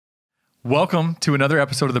Welcome to another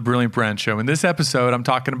episode of the Brilliant Brand Show. In this episode, I'm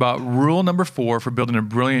talking about rule number 4 for building a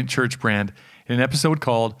brilliant church brand in an episode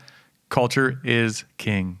called Culture is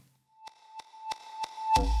King.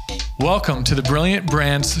 Welcome to the Brilliant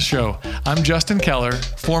Brands Show. I'm Justin Keller,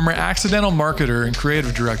 former accidental marketer and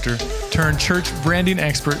creative director turned church branding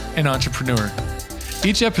expert and entrepreneur.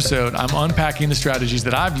 Each episode, I'm unpacking the strategies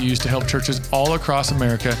that I've used to help churches all across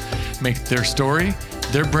America make their story,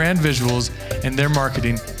 their brand visuals, and their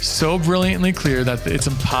marketing so brilliantly clear that it's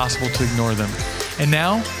impossible to ignore them. And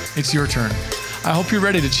now, it's your turn. I hope you're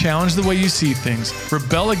ready to challenge the way you see things,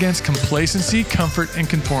 rebel against complacency, comfort, and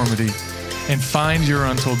conformity, and find your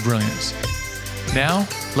untold brilliance. Now,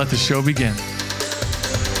 let the show begin.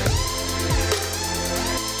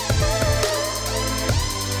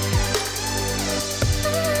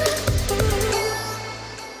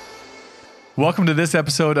 Welcome to this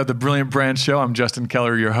episode of the Brilliant Brand Show. I'm Justin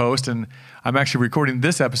Keller, your host, and I'm actually recording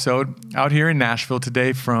this episode out here in Nashville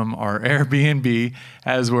today from our Airbnb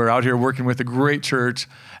as we're out here working with a great church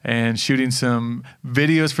and shooting some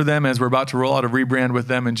videos for them as we're about to roll out a rebrand with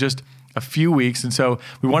them in just a few weeks. And so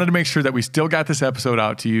we wanted to make sure that we still got this episode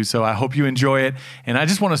out to you. So I hope you enjoy it. And I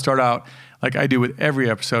just want to start out like I do with every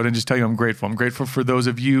episode and just tell you I'm grateful. I'm grateful for those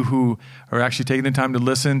of you who are actually taking the time to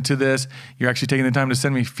listen to this. You're actually taking the time to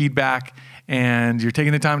send me feedback and you're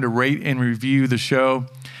taking the time to rate and review the show.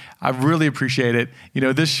 I really appreciate it. You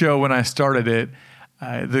know, this show, when I started it,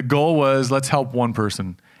 the goal was let's help one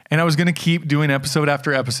person. And I was going to keep doing episode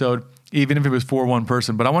after episode, even if it was for one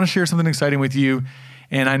person. But I want to share something exciting with you.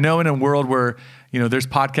 And I know in a world where, you know, there's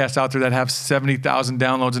podcasts out there that have 70,000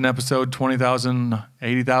 downloads an episode, 20,000,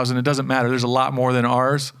 80,000, it doesn't matter. There's a lot more than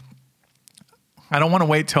ours. I don't want to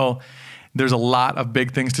wait till there's a lot of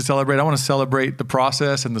big things to celebrate. I want to celebrate the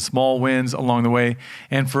process and the small wins along the way.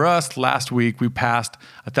 And for us, last week, we passed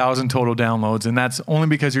 1,000 total downloads. And that's only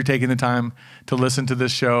because you're taking the time to listen to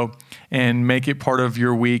this show and make it part of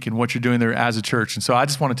your week and what you're doing there as a church. And so I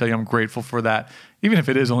just want to tell you I'm grateful for that. Even if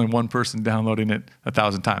it is only one person downloading it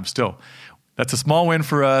 1,000 times, still, that's a small win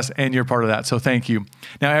for us and you're part of that. So thank you.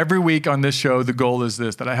 Now, every week on this show, the goal is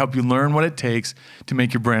this, that I help you learn what it takes to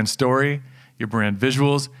make your brand story, your brand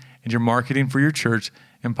visuals, and your marketing for your church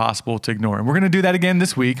impossible to ignore. And we're going to do that again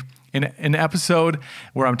this week in an episode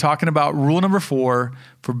where I'm talking about rule number 4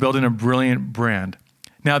 for building a brilliant brand.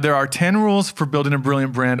 Now, there are 10 rules for building a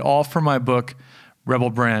brilliant brand, all from my book,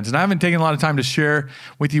 Rebel Brands. And I haven't taken a lot of time to share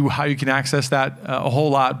with you how you can access that a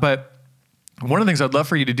whole lot. But one of the things I'd love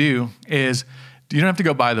for you to do is you don't have to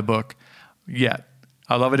go buy the book yet.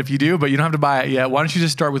 I love it if you do, but you don't have to buy it yet. Why don't you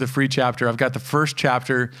just start with a free chapter? I've got the first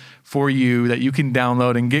chapter for you that you can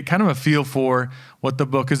download and get kind of a feel for what the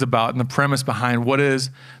book is about and the premise behind what is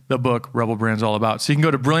the book Rebel Brands all about. So you can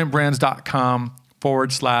go to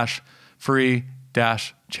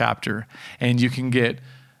brilliantbrands.com/free-chapter and you can get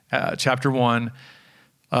chapter 1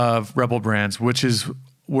 of Rebel Brands, which is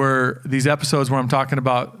where these episodes where I'm talking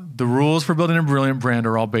about the rules for building a brilliant brand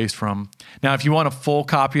are all based from. Now, if you want a full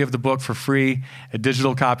copy of the book for free, a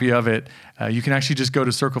digital copy of it, you can actually just go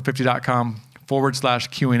to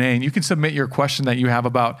circle50.com/Q&A and you can submit your question that you have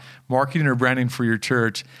about marketing or branding for your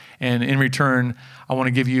church. And in return, I want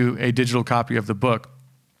to give you a digital copy of the book.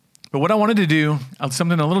 But what I wanted to do,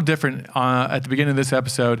 something a little different at the beginning of this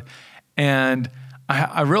episode, and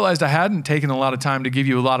I realized I hadn't taken a lot of time to give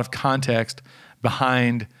you a lot of context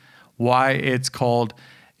behind why it's called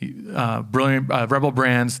Rebel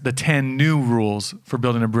Brands, the 10 new rules for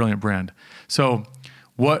building a brilliant brand. So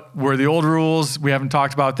what were the old rules? We haven't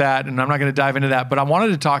talked about that, and I'm not going to dive into that, but I wanted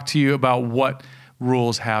to talk to you about what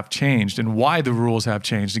rules have changed and why the rules have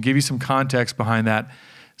changed and give you some context behind that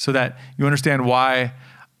so that you understand why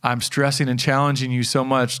I'm stressing and challenging you so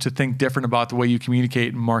much to think different about the way you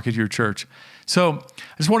communicate and market your church. So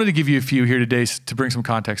I just wanted to give you a few here today to bring some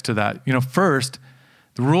context to that. You know, first,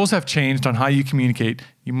 the rules have changed on how you communicate,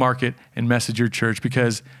 you market, and message your church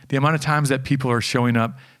because the amount of times that people are showing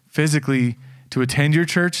up physically to attend your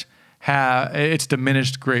church, it's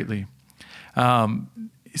diminished greatly.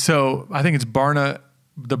 So I think it's the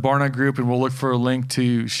Barna Group, and we'll look for a link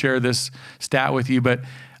to share this stat with you. But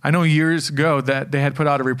I know years ago that they had put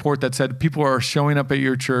out a report that said people are showing up at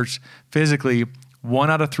your church physically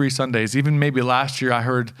 1 out of 3 Sundays. Even maybe last year I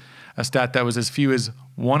heard a stat that was as few as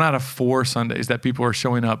 1 out of 4 Sundays that people are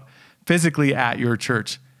showing up physically at your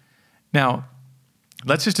church. Now,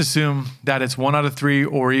 let's just assume that it's 1 out of 3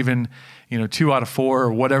 or even 2 out of 4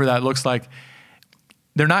 or whatever that looks like.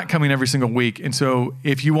 They're not coming every single week. And so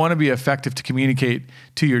if you want to be effective to communicate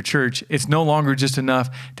to your church, it's no longer just enough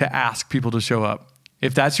to ask people to show up.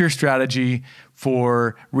 If that's your strategy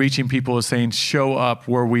for reaching people is saying, show up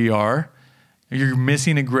where we are, you're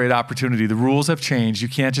missing a great opportunity. The rules have changed. You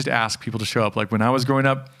can't just ask people to show up. Like when I was growing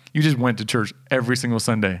up, you just went to church every single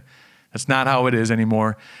Sunday. That's not how it is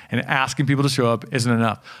anymore. And asking people to show up isn't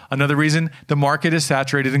enough. Another reason, the market is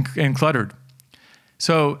saturated and cluttered.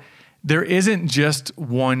 So there isn't just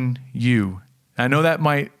one you. I know that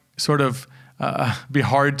might sort of be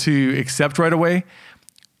hard to accept right away.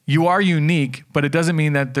 You are unique, but it doesn't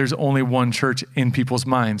mean that there's only one church in people's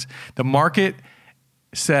minds. The market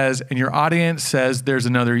says, and your audience says, there's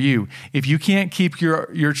another you. If you can't keep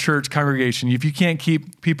your church congregation, if you can't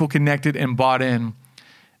keep people connected and bought in,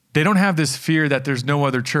 they don't have this fear that there's no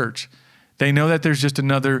other church. They know that there's just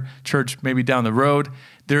another church maybe down the road.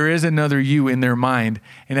 There is another you in their mind,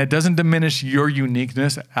 and that doesn't diminish your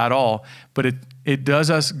uniqueness at all, but it does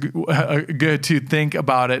us good to think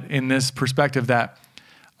about it in this perspective that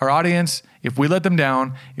our audience, if we let them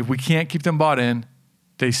down, if we can't keep them bought in,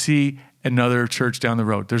 they see another church down the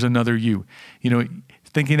road. There's another you.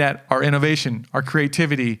 Thinking that our innovation, our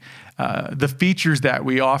creativity, the features that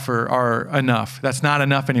we offer are enough. That's not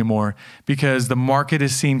enough anymore because the market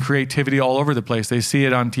is seeing creativity all over the place. They see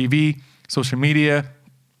it on TV, social media.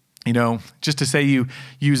 Just to say you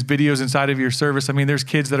use videos inside of your service. I mean, there's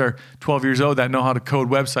kids that are 12 years old that know how to code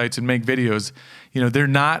websites and make videos. They're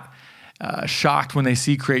not shocked when they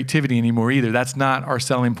see creativity anymore either. That's not our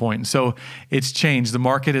selling point. And so it's changed. The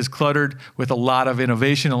market is cluttered with a lot of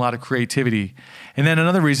innovation, a lot of creativity. And then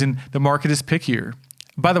another reason, the market is pickier.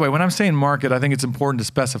 By the way, when I'm saying market, I think it's important to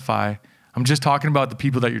specify, I'm just talking about the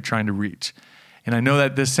people that you're trying to reach. And I know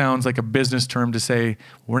that this sounds like a business term to say,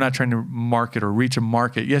 we're not trying to market or reach a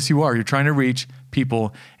market. Yes, you are. You're trying to reach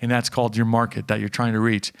people, and that's called your market that you're trying to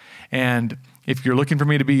reach. And if you're looking for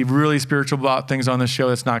me to be really spiritual about things on this show,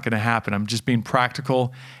 that's not going to happen. I'm just being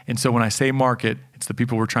practical. And so when I say market, it's the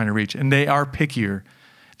people we're trying to reach. And they are pickier.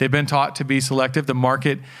 They've been taught to be selective. The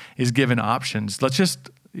market is given options. Let's just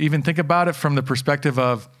even think about it from the perspective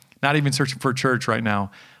of not even searching for a church right now.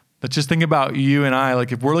 Let's just think about you and I.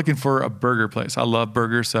 Like if we're looking for a burger place, I love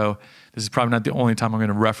burgers, so this is probably not the only time I'm going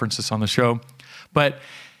to reference this on the show. But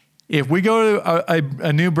if we go to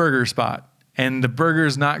a new burger spot and the burger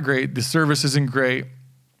is not great, the service isn't great,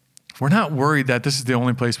 we're not worried that this is the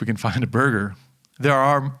only place we can find a burger. There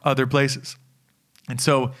are other places. And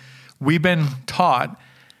so we've been taught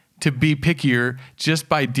to be pickier just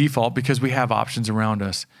by default because we have options around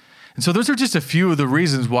us. And so those are just a few of the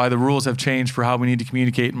reasons why the rules have changed for how we need to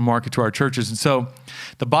communicate and market to our churches. And so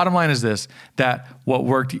the bottom line is this, that what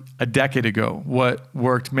worked a decade ago, what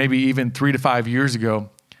worked maybe even 3 to 5 years ago,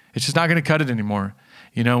 it's just not going to cut it anymore.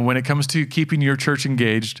 When it comes to keeping your church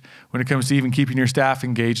engaged, when it comes to even keeping your staff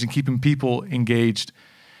engaged and keeping people engaged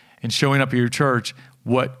and showing up at your church,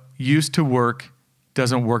 what used to work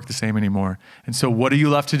doesn't work the same anymore. And so what are you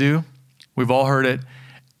left to do? We've all heard it,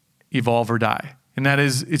 evolve or die. And that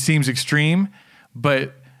is, it seems extreme,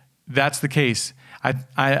 but that's the case.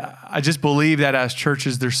 I just believe that as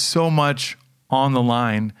churches, there's so much on the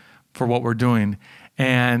line for what we're doing.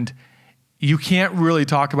 And you can't really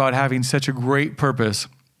talk about having such a great purpose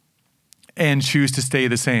and choose to stay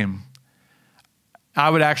the same. I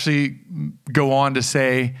would actually go on to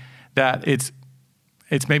say that it's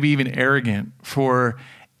maybe even arrogant for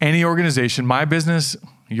any organization, my business,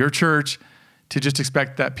 your church, to just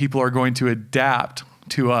expect that people are going to adapt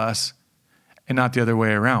to us and not the other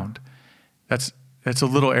way around. That's a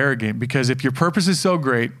little arrogant because if your purpose is so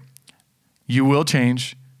great, you will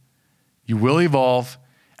change, you will evolve,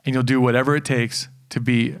 and you'll do whatever it takes to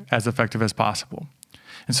be as effective as possible.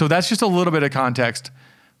 And so that's just a little bit of context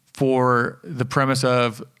for the premise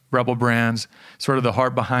of Rebel Brands, sort of the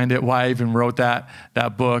heart behind it, why I even wrote that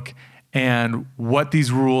book, and what these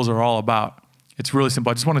rules are all about. It's really simple.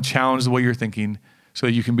 I just want to challenge the way you're thinking so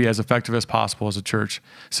that you can be as effective as possible as a church.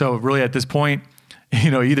 So really at this point,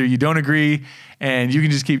 either you don't agree and you can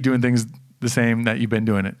just keep doing things the same that you've been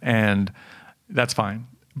doing it, and that's fine.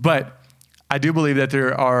 But I do believe that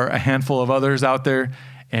there are a handful of others out there,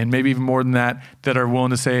 and maybe even more than that are willing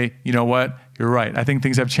to say, you know what, you're right. I think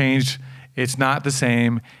things have changed. It's not the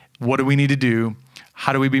same. What do we need to do?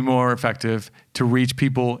 How do we be more effective to reach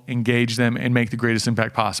people, engage them, and make the greatest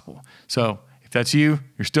impact possible? So if that's you,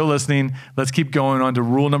 you're still listening, let's keep going on to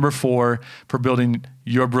rule number 4 for building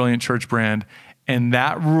your brilliant church brand. And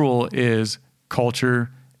that rule is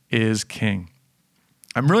culture is king.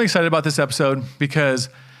 I'm really excited about this episode because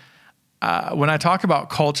when I talk about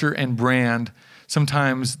culture and brand,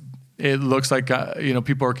 sometimes it looks like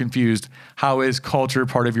people are confused. How is culture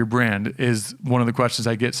part of your brand is one of the questions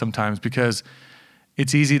I get sometimes, because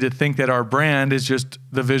it's easy to think that our brand is just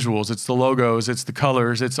the visuals, it's the logos, it's the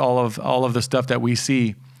colors, it's all of the stuff that we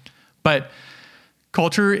see. But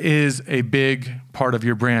Culture is a big part of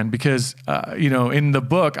your brand because, in the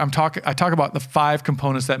book, I talk about the 5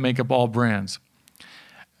 components that make up all brands.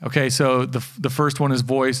 Okay, so the first one is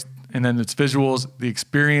voice, and then it's visuals, the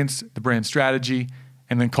experience, the brand strategy,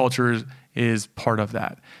 and then culture is part of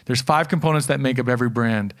that. There's 5 components that make up every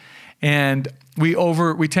brand, and we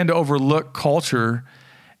tend to overlook culture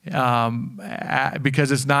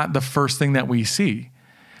because it's not the first thing that we see.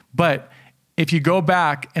 But if you go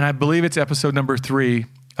back, and I believe it's episode number 3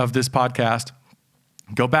 of this podcast,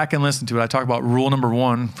 go back and listen to it. I talk about rule number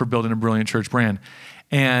 1 for building a brilliant church brand.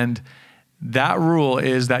 And that rule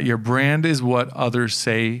is that your brand is what others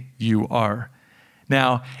say you are.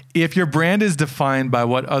 Now, if your brand is defined by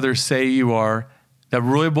what others say you are, that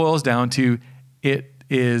really boils down to it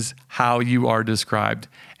is how you are described.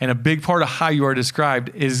 And a big part of how you are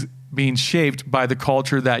described is being shaped by the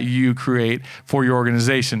culture that you create for your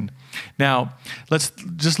organization. Now, let's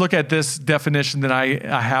just look at this definition that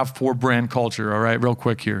I have for brand culture, all right, real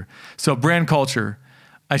quick here. So brand culture,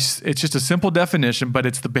 it's just a simple definition, but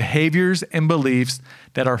it's the behaviors and beliefs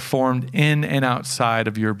that are formed in and outside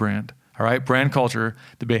of your brand, all right? Brand culture,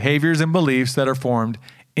 the behaviors and beliefs that are formed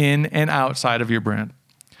in and outside of your brand.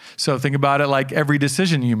 So think about it like every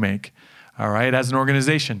decision you make, all right, as an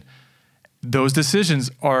organization. Those decisions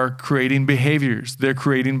are creating behaviors. They're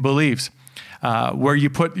creating beliefs. Where you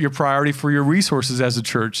put your priority for your resources as a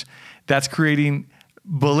church, that's creating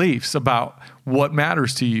beliefs about what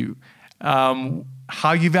matters to you.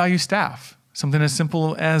 How you value staff, something as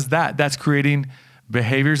simple as that. That's creating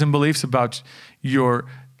behaviors and beliefs about your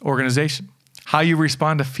organization. How you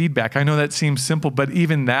respond to feedback. I know that seems simple, but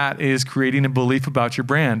even that is creating a belief about your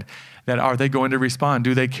brand. That are they going to respond?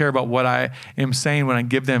 Do they care about what I am saying when I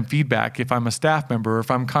give them feedback? If I'm a staff member, or if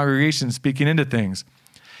I'm congregation speaking into things.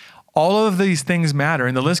 All of these things matter,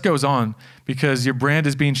 and the list goes on because your brand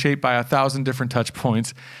is being shaped by 1,000 different touch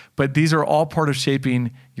points, but these are all part of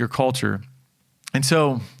shaping your culture. And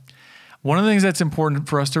so one of the things that's important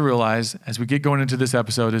for us to realize as we get going into this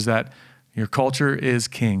episode is that your culture is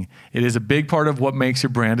king. It is a big part of what makes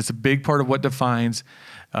your brand. It's a big part of what defines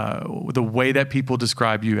the way that people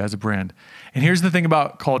describe you as a brand. And here's the thing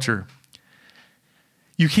about culture.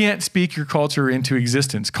 You can't speak your culture into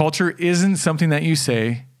existence. Culture isn't something that you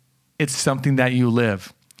say. It's something that you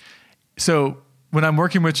live. So when I'm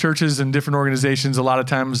working with churches and different organizations, a lot of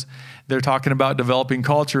times they're talking about developing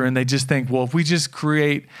culture and they just think, well, if we just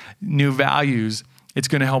create new values, it's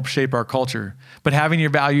going to help shape our culture. But having your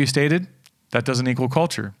values stated, that doesn't equal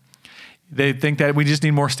culture. They think that we just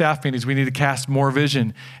need more staff meetings. We need to cast more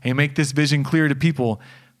vision and make this vision clear to people.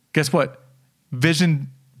 Guess what? Vision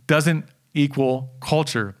doesn't equal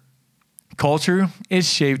culture. Culture is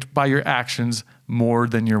shaped by your actions more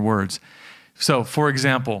than your words. So, for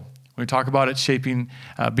example, when we talk about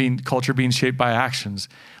it culture being shaped by actions.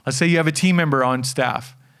 Let's say you have a team member on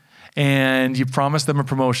staff and you promise them a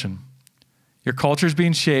promotion. Your culture is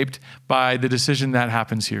being shaped by the decision that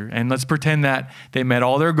happens here. And let's pretend that they met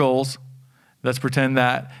all their goals. Let's pretend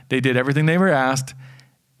that they did everything they were asked,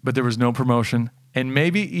 but there was no promotion and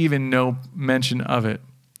maybe even no mention of it.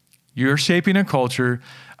 You're shaping a culture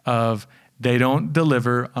of they don't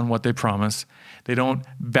deliver on what they promise. They don't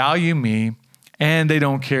value me, and they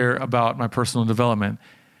don't care about my personal development.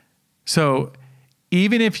 So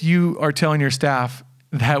even if you are telling your staff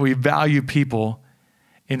that we value people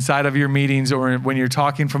inside of your meetings or when you're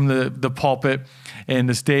talking from the pulpit and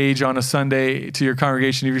the stage on a Sunday to your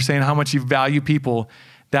congregation, if you're saying how much you value people,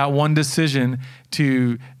 that one decision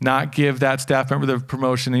to not give that staff member the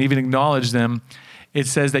promotion and even acknowledge them, it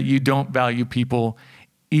says that you don't value people,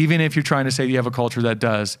 even if you're trying to say you have a culture that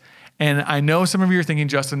does. And I know some of you are thinking,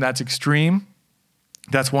 Justin, that's extreme.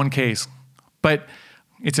 That's one case. But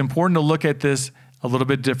it's important to look at this a little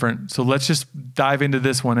bit different. So let's just dive into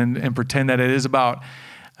this one and pretend that it is about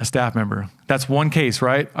a staff member. That's one case,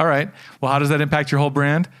 right? All right. Well, how does that impact your whole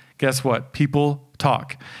brand? Guess what? People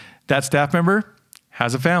talk. That staff member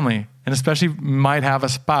has a family and especially might have a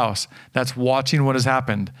spouse that's watching what has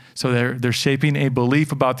happened. So they're shaping a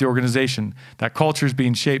belief about the organization. That culture is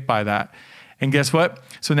being shaped by that. And guess what?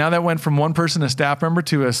 So now that went from one person, a staff member,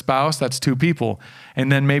 to a spouse, that's 2 people.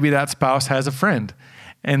 And then maybe that spouse has a friend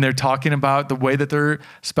and they're talking about the way that their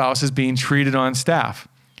spouse is being treated on staff.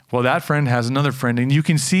 Well, that friend has another friend, and you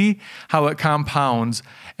can see how it compounds.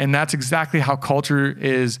 And that's exactly how culture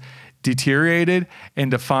is deteriorated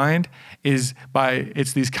and defined, is by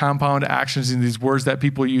it's these compound actions and these words that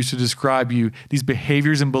people use to describe you, these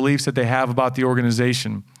behaviors and beliefs that they have about the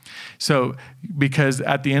organization. So, because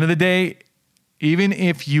at the end of the day, even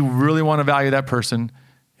if you really want to value that person,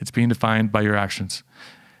 it's being defined by your actions.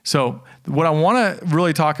 So what I want to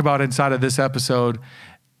really talk about inside of this episode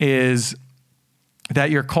is that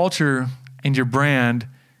your culture and your brand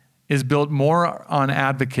is built more on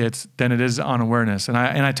advocates than it is on awareness. And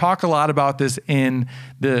I talk a lot about this in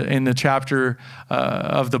the chapter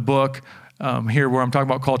of the book here where I'm talking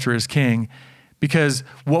about culture is king, because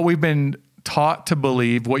what we've been taught to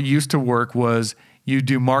believe, what used to work was you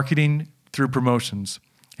do marketing through promotions.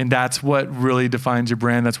 And that's what really defines your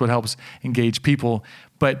brand. That's what helps engage people.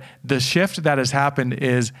 But the shift that has happened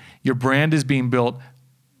is your brand is being built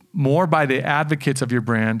more by the advocates of your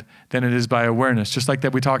brand than it is by awareness. Just like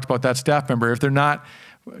that we talked about that staff member. If they're not,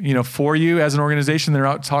 for you as an organization, they're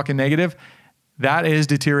out talking negative, that is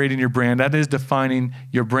deteriorating your brand. That is defining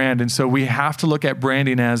your brand. And so we have to look at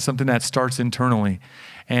branding as something that starts internally.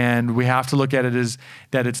 And we have to look at it as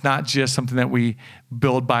that it's not just something that we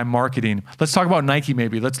build by marketing. Let's talk about Nike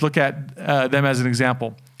maybe. Let's look at them as an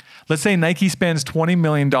example. Let's say Nike spends $20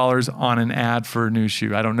 million on an ad for a new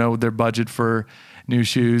shoe. I don't know their budget for new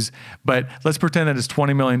shoes, but let's pretend that it's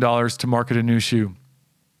 $20 million to market a new shoe.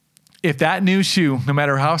 If that new shoe, no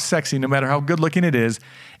matter how sexy, no matter how good looking it is,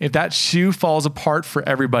 if that shoe falls apart for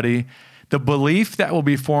everybody, the belief that will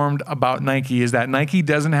be formed about Nike is that Nike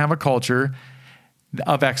doesn't have a culture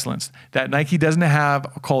of excellence, that Nike doesn't have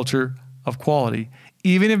a culture of quality.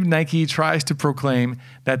 Even if Nike tries to proclaim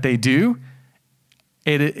that they do,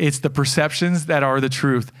 it's the perceptions that are the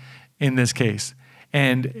truth in this case.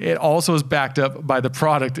 And it also is backed up by the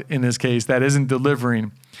product in this case that isn't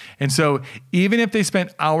delivering. And so even if they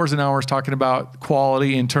spent hours and hours talking about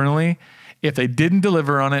quality internally, if they didn't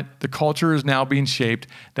deliver on it, the culture is now being shaped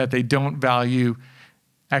that they don't value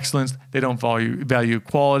excellence, they don't value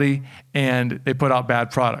quality, and they put out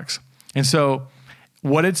bad products. And so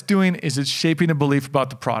what it's doing is it's shaping a belief about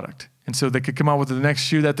the product. And so they could come out with the next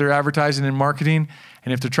shoe that they're advertising and marketing.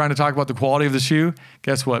 And if they're trying to talk about the quality of the shoe,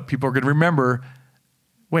 guess what? People are going to remember,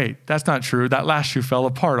 wait, that's not true. That last shoe fell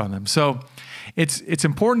apart on them. So it's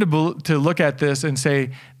important to look at this and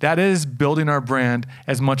say that is building our brand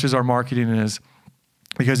as much as our marketing is,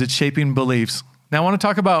 because it's shaping beliefs. Now I want to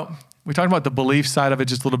talk about, we talked about the belief side of it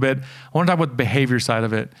just a little bit. I want to talk about the behavior side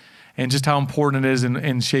of it and just how important it is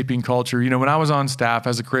in shaping culture. When I was on staff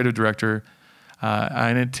as a creative director,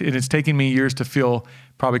 and it's taken me years to feel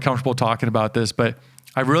probably comfortable talking about this, but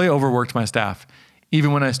I really overworked my staff.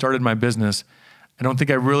 Even when I started my business, I don't think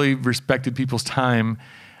I really respected people's time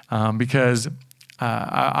because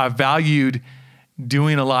I valued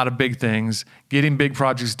doing a lot of big things, getting big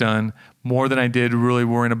projects done, more than I did really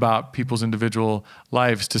worrying about people's individual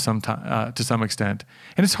lives to some extent.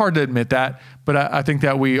 And it's hard to admit that, but I think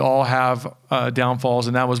that we all have downfalls,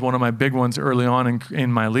 and that was one of my big ones early on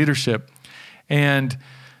in my leadership. And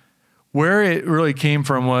where it really came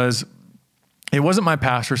from was, it wasn't my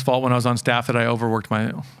pastor's fault when I was on staff that I overworked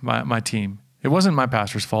my team. It wasn't my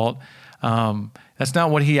pastor's fault. That's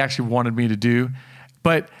not what he actually wanted me to do.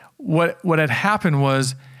 But what had happened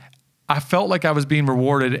was I felt like I was being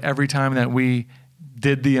rewarded every time that we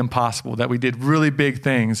did the impossible, that we did really big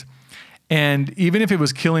things. And even if it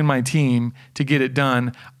was killing my team to get it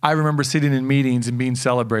done, I remember sitting in meetings and being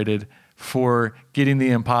celebrated for getting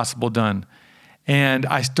the impossible done. And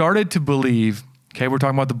I started to believe, okay, we're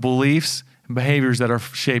talking about the beliefs and behaviors that are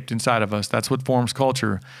shaped inside of us. That's what forms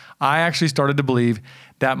culture. I actually started to believe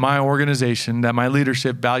that my organization, that my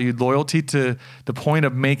leadership valued loyalty to the point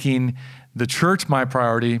of making the church my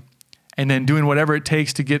priority and then doing whatever it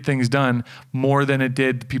takes to get things done more than it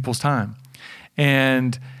did people's time.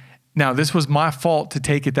 And now this was my fault to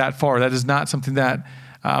take it that far. That is not something that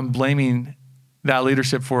I'm blaming that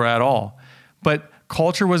leadership for at all. But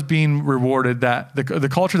culture was being rewarded, that the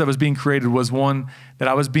culture that was being created was one that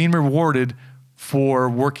I was being rewarded for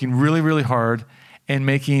working really, really hard and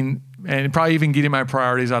probably even getting my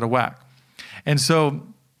priorities out of whack. And so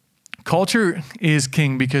culture is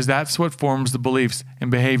king because that's what forms the beliefs and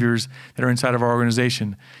behaviors that are inside of our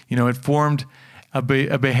organization. It formed a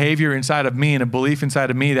behavior inside of me and a belief inside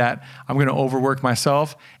of me that I'm going to overwork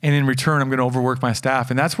myself, and in return, I'm going to overwork my staff.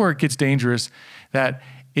 And that's where it gets dangerous, that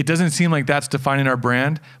it doesn't seem like that's defining our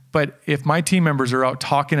brand. But if my team members are out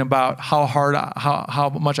talking about how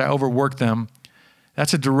much I overwork them,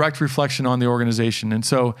 that's a direct reflection on the organization. And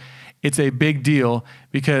so it's a big deal,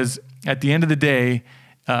 because at the end of the day,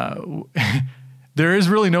 there is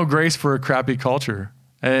really no grace for a crappy culture.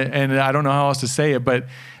 And I don't know how else to say it, but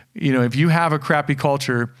if you have a crappy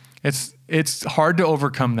culture, it's hard to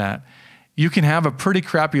overcome that. You can have a pretty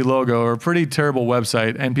crappy logo or a pretty terrible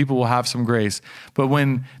website and people will have some grace. But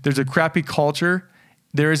when there's a crappy culture,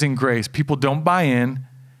 there isn't grace. People don't buy in,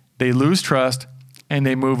 they lose trust, and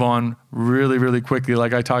they move on really, really quickly,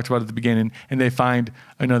 like I talked about at the beginning, and they find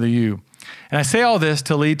another you. And I say all this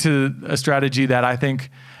to lead to a strategy that I think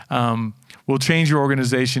will change your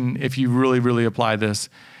organization if you really, really apply this.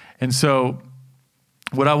 And so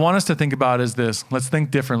what I want us to think about is this. Let's think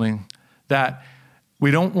differently, that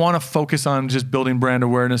we don't want to focus on just building brand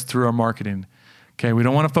awareness through our marketing. Okay, we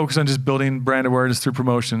don't want to focus on just building brand awareness through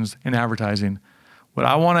promotions and advertising. What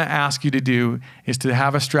I want to ask you to do is to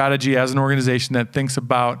have a strategy as an organization that thinks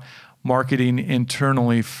about marketing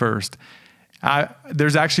internally first.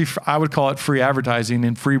 There's actually, I would call it free advertising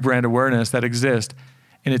and free brand awareness that exist,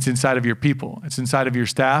 and it's inside of your people. It's inside of your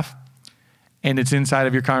staff, and it's inside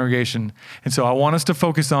of your congregation. And so I want us to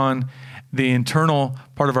focus on the internal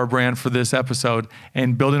part of our brand for this episode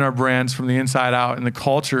and building our brands from the inside out and the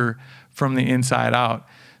culture from the inside out.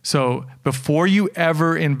 So before you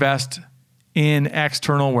ever invest in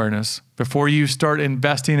external awareness, before you start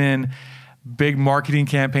investing in big marketing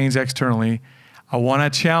campaigns externally, I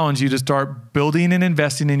want to challenge you to start building and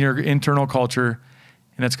investing in your internal culture.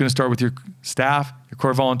 And that's going to start with your staff, your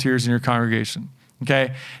core volunteers, and your congregation.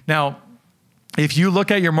 Okay? Now, if you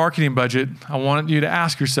look at your marketing budget, I want you to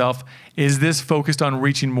ask yourself, is this focused on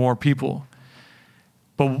reaching more people?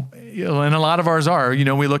 And a lot of ours are.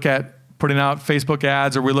 We look at putting out Facebook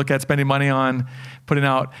ads, or we look at spending money on putting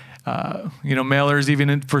out mailers,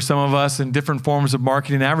 even for some of us, and different forms of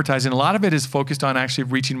marketing and advertising. A lot of it is focused on actually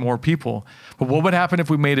reaching more people. But what would happen if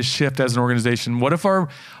we made a shift as an organization? What if our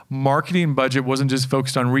marketing budget wasn't just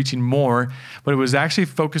focused on reaching more, but it was actually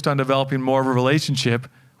focused on developing more of a relationship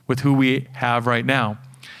with who we have right now?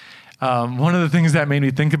 One of the things that made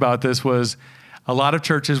me think about this was a lot of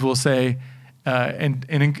churches will say, and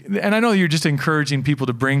I know you're just encouraging people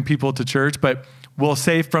to bring people to church, but we'll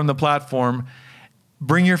say from the platform,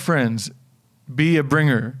 bring your friends, be a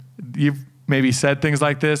bringer. You've maybe said things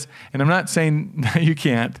like this, and I'm not saying that you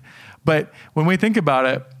can't, but when we think about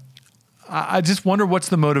it, I just wonder what's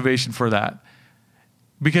the motivation for that.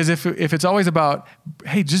 Because if it's always about,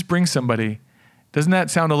 hey, just bring somebody, doesn't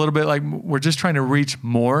that sound a little bit like we're just trying to reach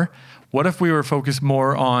more? What if we were focused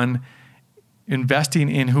more on investing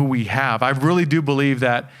in who we have? I really do believe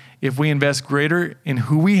that if we invest greater in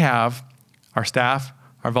who we have, our staff,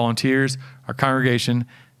 our volunteers, our congregation,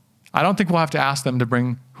 I don't think we'll have to ask them to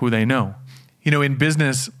bring who they know. In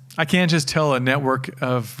business, I can't just tell a network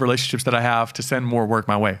of relationships that I have to send more work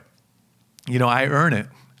my way. I earn it.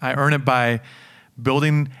 I earn it by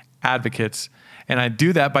building advocates. And I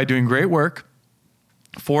do that by doing great work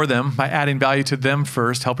for them, by adding value to them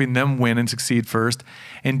first, helping them win and succeed first,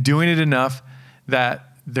 and doing it enough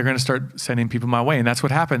that they're going to start sending people my way. And that's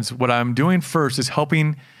what happens. What I'm doing first is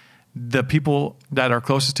helping the people that are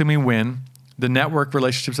closest to me win, the network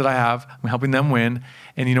relationships that I have, I'm helping them win.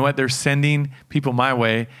 And you know what? They're sending people my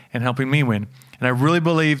way and helping me win. And I really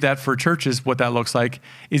believe that for churches, what that looks like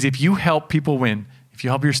is if you help people win, if you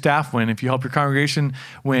help your staff win, if you help your congregation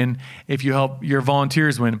win, if you help your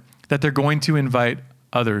volunteers win, that they're going to invite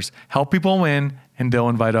others. Help people win, and they'll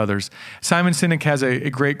invite others. Simon Sinek has a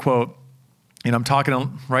great quote, and I'm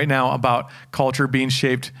talking right now about culture being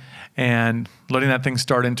shaped and letting that thing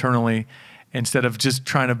start internally instead of just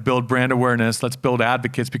trying to build brand awareness. Let's build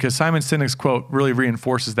advocates, because Simon Sinek's quote really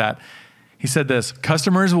reinforces that. He said this: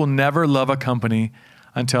 customers will never love a company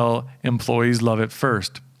until employees love it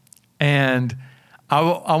first. And I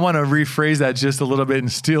want to rephrase that just a little bit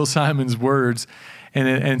and steal Simon's words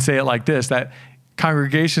and say it like this, that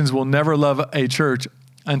congregations will never love a church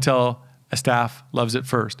until a staff loves it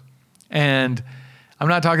first. And I'm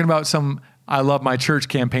not talking about some I love my church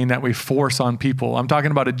campaign that we force on people. I'm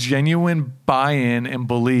talking about a genuine buy-in and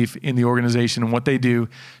belief in the organization and what they do,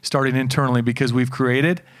 starting internally, because we've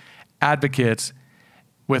created advocates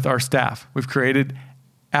with our staff. We've created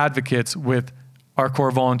advocates with our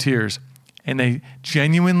core volunteers, and they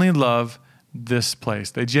genuinely love this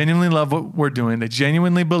place. They genuinely love what we're doing. They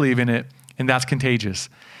genuinely believe in it, and that's contagious.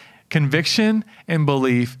 Conviction and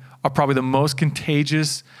belief are probably the most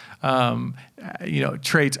contagious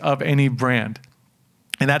traits of any brand.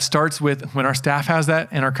 And that starts with when our staff has that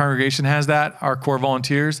and our congregation has that, our core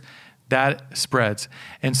volunteers, that spreads.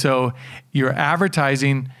 And so your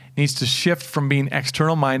advertising needs to shift from being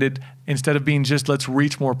external minded instead of being just let's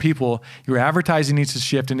reach more people. Your advertising needs to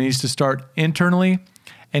shift and it needs to start internally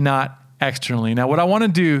and not externally. Now, what I want to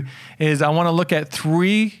do is I want to look at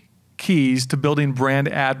 3 keys to building brand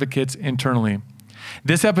advocates internally.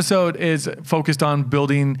 This episode is focused on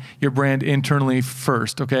building your brand internally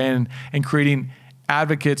first, okay, and creating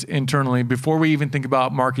advocates internally before we even think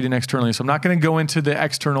about marketing externally. So I'm not going to go into the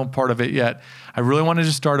external part of it yet. I really want to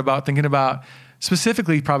just start about thinking about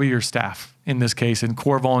specifically probably your staff in this case, and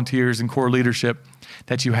core volunteers and core leadership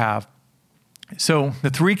that you have. So the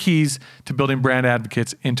 3 keys to building brand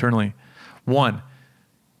advocates internally. 1,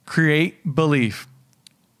 create belief.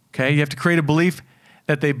 Okay, you have to create a belief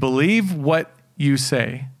that they believe what you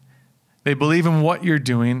say, they believe in what you're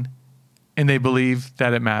doing, and they believe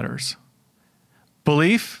that it matters.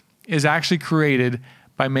 Belief is actually created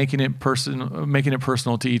by making it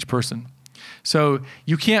personal to each person. So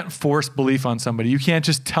you can't force belief on somebody. You can't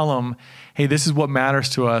just tell them, hey, this is what matters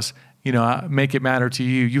to us, make it matter to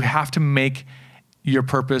you. You have to make your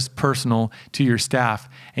purpose personal to your staff.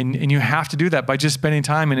 And you have to do that by just spending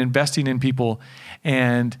time and investing in people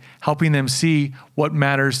and helping them see what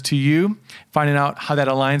matters to you, finding out how that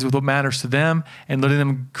aligns with what matters to them, and letting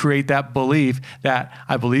them create that belief that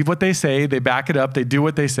I believe what they say, they back it up, they do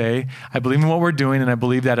what they say, I believe in what we're doing, and I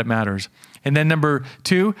believe that it matters. And then number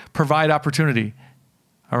 2, provide opportunity.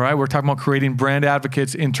 All right, we're talking about creating brand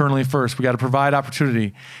advocates internally first. We got to provide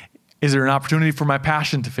opportunity. Is there an opportunity for my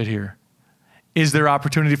passion to fit here? Is there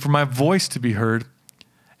opportunity for my voice to be heard?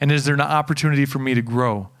 And is there an opportunity for me to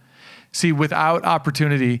grow? See, without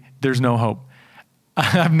opportunity, there's no hope.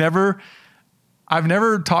 I've never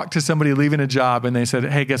talked to somebody leaving a job and they said,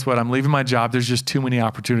 hey, guess what? I'm leaving my job. There's just too many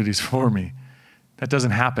opportunities for me. That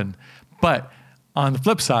doesn't happen. But on the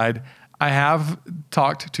flip side, I have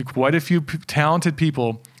talked to quite a few talented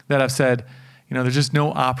people that have said, there's just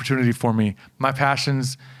no opportunity for me. My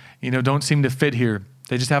passions, don't seem to fit here.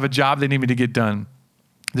 They just have a job they need me to get done.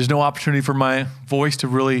 There's no opportunity for my voice to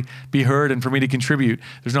really be heard and for me to contribute.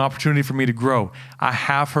 There's no opportunity for me to grow. I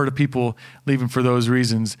have heard of people leaving for those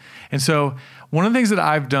reasons. And so one of the things that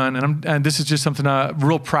I've done, and this is just something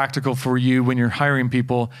real practical for you when you're hiring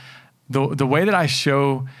people, the way that I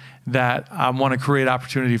show that I want to create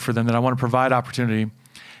opportunity for them, that I want to provide opportunity,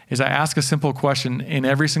 is I ask a simple question in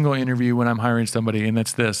every single interview when I'm hiring somebody, and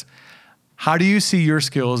that's this: how do you see your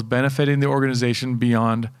skills benefiting the organization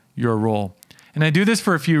beyond your role? And I do this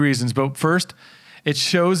for a few reasons, but first, it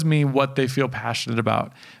shows me what they feel passionate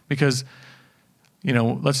about. Because,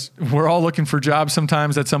 we're all looking for jobs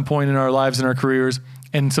sometimes at some point in our lives and our careers,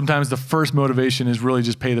 and sometimes the first motivation is really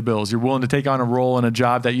just pay the bills. You're willing to take on a role in a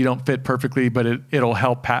job that you don't fit perfectly, but it'll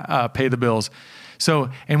help pay the bills.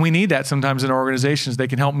 So, and we need that sometimes in our organizations. They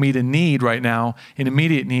can help meet a need right now, an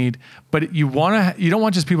immediate need, but you don't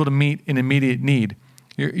want just people to meet an immediate need.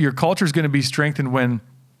 Your culture is going to be strengthened when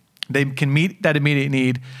they can meet that immediate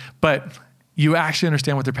need, but you actually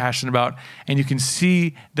understand what they're passionate about, and you can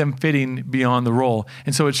see them fitting beyond the role.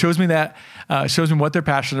 And so it shows me what they're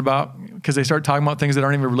passionate about, because they start talking about things that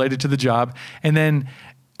aren't even related to the job. And then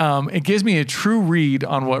it gives me a true read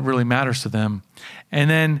on what really matters to them. And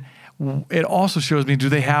then it also shows me, do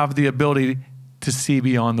they have the ability to see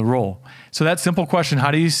beyond the role? So that simple question,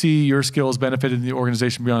 how do you see your skills benefiting the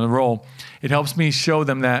organization beyond the role? It helps me show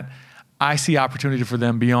them that I see opportunity for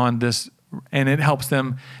them beyond this, and it helps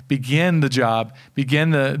them begin the job,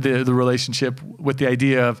 begin the relationship with the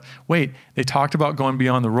idea of, wait, they talked about going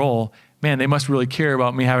beyond the role. Man, they must really care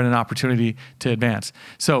about me having an opportunity to advance.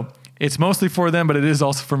 So it's mostly for them, but it is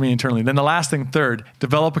also for me internally. Then the last thing, third,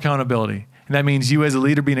 develop accountability. And that means you as a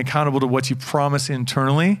leader being accountable to what you promise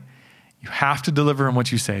internally. You have to deliver on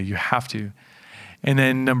what you say. You have to. And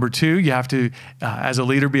then number 2, you have to, as a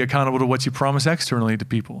leader, be accountable to what you promise externally to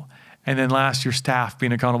people. And then last, your staff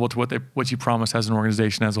being accountable to what you promise as an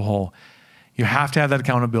organization as a whole. You have to have that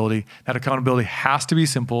accountability. That accountability has to be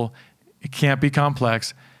simple. It can't be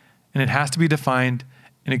complex. And it has to be defined,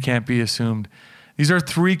 and it can't be assumed. These are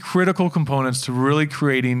 3 critical components to really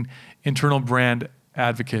creating internal brand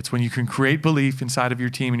advocates. When you can create belief inside of your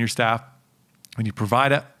team and your staff, when you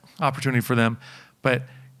provide an opportunity for them, but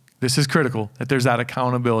this is critical, that there's that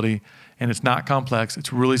accountability, and it's not complex.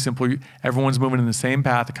 It's really simple. Everyone's moving in the same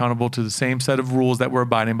path, accountable to the same set of rules that we're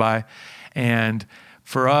abiding by. And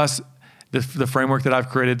for us, the framework that I've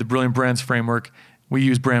created, the Brilliant Brands framework, we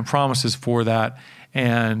use brand promises for that.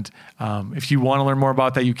 And if you want to learn more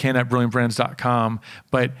about that, you can at brilliantbrands.com.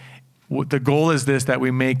 But the goal is this, that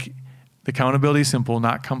we make the accountability simple,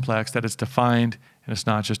 not complex, that it's defined, and it's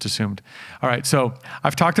not just assumed. All right, so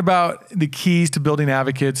I've talked about the keys to building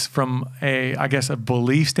advocates from a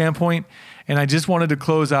belief standpoint, and I just wanted to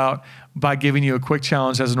close out by giving you a quick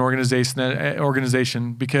challenge as an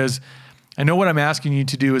organization, because I know what I'm asking you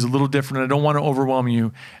to do is a little different. I don't want to overwhelm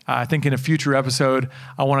you. I think in a future episode,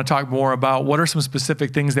 I want to talk more about what are some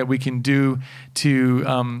specific things that we can do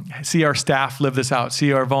to see our staff live this out,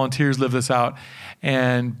 see our volunteers live this out,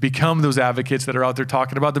 and become those advocates that are out there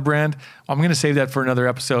talking about the brand. I'm going to save that for another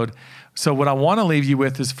episode. So what I want to leave you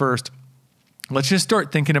with is first, let's just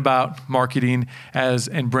start thinking about marketing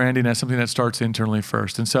and branding as something that starts internally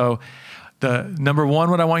first. And so the number one,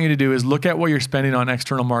 what I want you to do is look at what you're spending on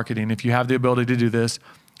external marketing. If you have the ability to do this,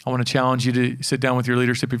 I want to challenge you to sit down with your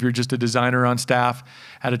leadership if you're just a designer on staff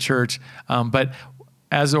at a church. But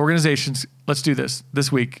as organizations, let's do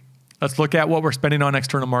this week. Let's look at what we're spending on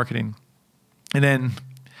external marketing. And then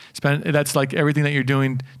that's like everything that you're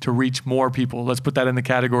doing to reach more people. Let's put that in the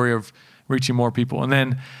category of reaching more people. And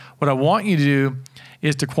then what I want you to do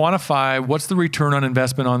is to quantify what's the return on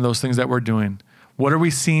investment on those things that we're doing. What are we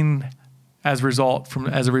seeing as a result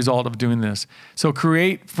of doing this? So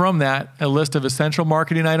create from that a list of essential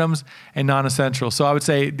marketing items and non-essential. So I would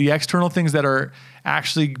say the external things that are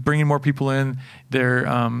actually bringing more people in,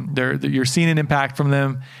 you're seeing an impact from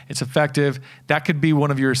them, it's effective. That could be one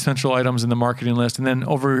of your essential items in the marketing list. And then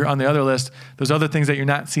over on the other list, those other things that you're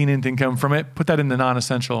not seeing anything come from it, put that in the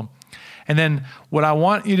non-essential. And then what I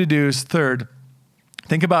want you to do is third,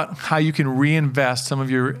 think about how you can reinvest some of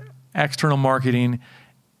your external marketing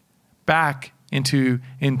back into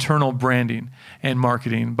internal branding and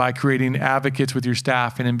marketing by creating advocates with your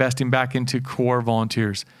staff and investing back into core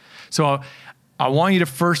volunteers. So I want you to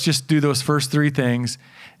first just do those first three things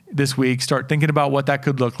this week. Start thinking about what that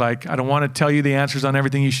could look like. I don't want to tell you the answers on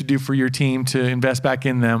everything you should do for your team to invest back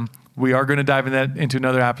in them. We are going to dive into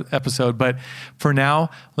another episode. But for now,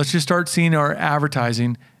 let's just start seeing our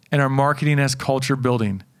advertising and our marketing as culture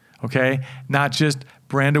building, okay? Not just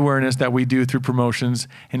brand awareness that we do through promotions,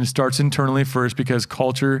 and it starts internally first because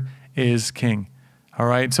culture is king. All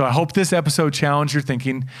right. So I hope this episode challenged your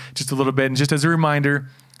thinking just a little bit. And just as a reminder,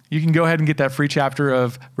 you can go ahead and get that free chapter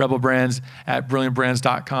of Rebel Brands at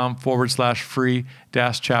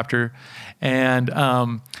brilliantbrands.com/free-chapter.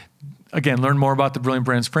 And again, learn more about the Brilliant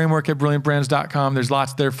Brands framework at brilliantbrands.com. There's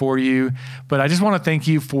lots there for you. But I just want to thank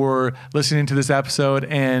you for listening to this episode,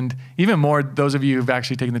 and even more, those of you who've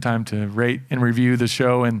actually taken the time to rate and review the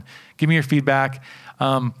show and give me your feedback.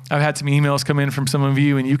 I've had some emails come in from some of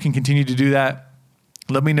you, and you can continue to do that.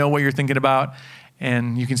 Let me know what you're thinking about,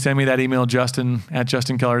 and you can send me that email,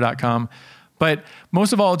 justin@justinkeller.com. But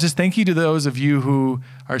most of all, just thank you to those of you who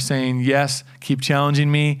are saying, yes, keep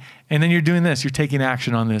challenging me. And then you're doing this, you're taking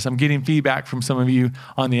action on this. I'm getting feedback from some of you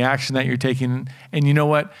on the action that you're taking. And you know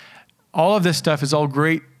what? All of this stuff is all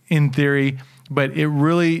great in theory, but it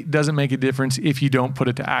really doesn't make a difference if you don't put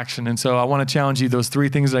it to action. And so I want to challenge you, those three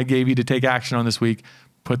things that I gave you to take action on this week,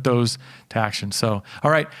 put those to action. So,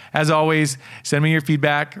 all right, as always, send me your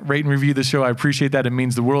feedback, rate and review the show. I appreciate that. It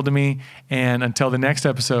means the world to me. And until the next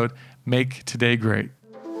episode, make today great.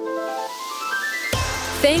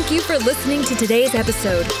 Thank you for listening to today's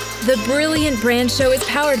episode. The Brilliant Brand Show is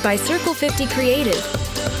powered by Circle 50 Creative.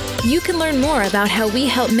 You can learn more about how we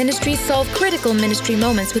help ministries solve critical ministry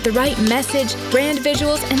moments with the right message, brand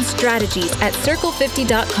visuals, and strategies at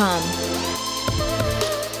circle50.com.